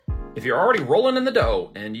If you're already rolling in the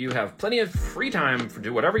dough and you have plenty of free time to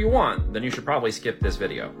do whatever you want, then you should probably skip this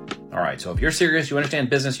video. All right, so if you're serious, you understand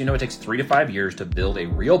business, you know it takes 3 to 5 years to build a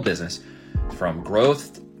real business, from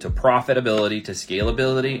growth to profitability to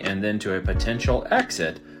scalability and then to a potential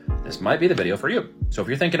exit. This might be the video for you. So if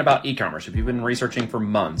you're thinking about e-commerce, if you've been researching for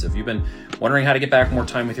months, if you've been wondering how to get back more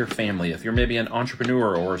time with your family, if you're maybe an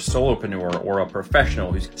entrepreneur or a solopreneur or a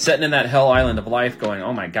professional who's sitting in that hell island of life going,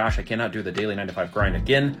 oh my gosh, I cannot do the daily 9-to-5 grind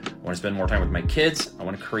again. I want to spend more time with my kids. I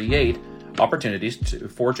want to create opportunities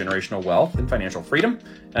for generational wealth and financial freedom.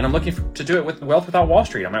 And I'm looking to do it with Wealth Without Wall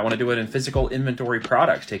Street. I might want to do it in physical inventory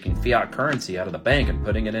products, taking fiat currency out of the bank and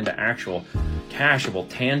putting it into actual cashable,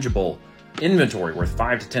 tangible inventory worth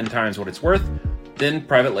 5 to 10 times what it's worth. Then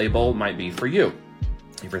private label might be for you.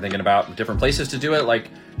 If you're thinking about different places to do it, like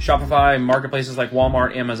Shopify, marketplaces like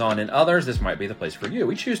Walmart, Amazon, and others, this might be the place for you.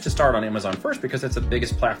 We choose to start on Amazon first because it's the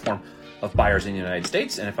biggest platform of buyers in the United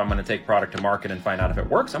States. And if I'm going to take product to market and find out if it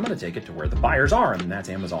works, I'm going to take it to where the buyers are, and that's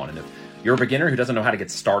Amazon. And if you're a beginner who doesn't know how to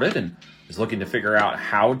get started and is looking to figure out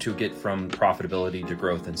how to get from profitability to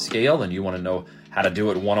growth and scale, and you want to know how to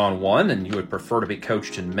do it one-on-one, and you would prefer to be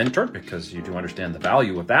coached and mentored because you do understand the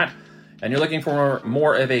value of that, and you're looking for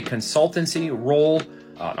more of a consultancy role,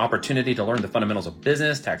 an opportunity to learn the fundamentals of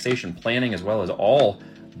business, taxation, planning, as well as all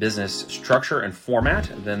business structure and format,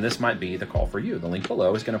 then this might be the call for you. The link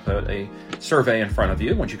below is going to put a survey in front of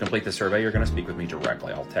you. Once you complete the survey, you're going to speak with me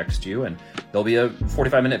directly. I'll text you, and there'll be a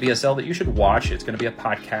 45-minute VSL that you should watch. It's going to be a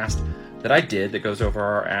podcast that I did that goes over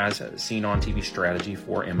our as seen on TV strategy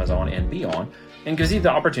for Amazon and beyond, and gives you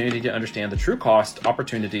the opportunity to understand the true cost,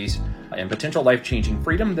 opportunities, and potential life-changing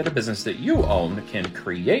freedom that a business that you own can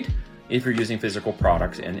create if you're using physical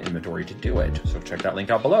products and inventory to do it. So check that link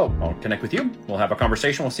out below. I'll connect with you. We'll have a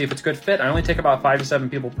conversation. We'll see if it's a good fit. I only take about 5 to 7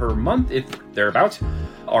 people per month, if thereabouts,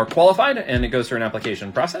 are qualified, and it goes through an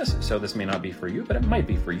application process. So this may not be for you, but it might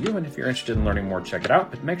be for you. And if you're interested in learning more, check it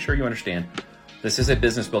out. But make sure you understand this is a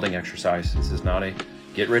business building exercise. This is not a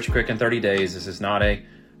get rich quick in 30 days. This is not a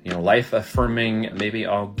life affirming, maybe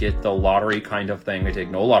I'll get the lottery kind of thing. We take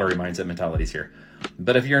no lottery mindset mentalities here.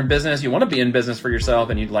 But if you're in business, you want to be in business for yourself,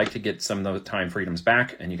 and you'd like to get some of those time freedoms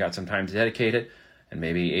back, and you got some time to dedicate it, and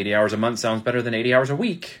maybe 80 hours a month sounds better than 80 hours a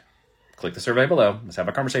week, click the survey below. Let's have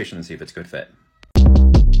a conversation and see if it's a good fit.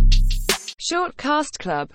 Shortcast Club.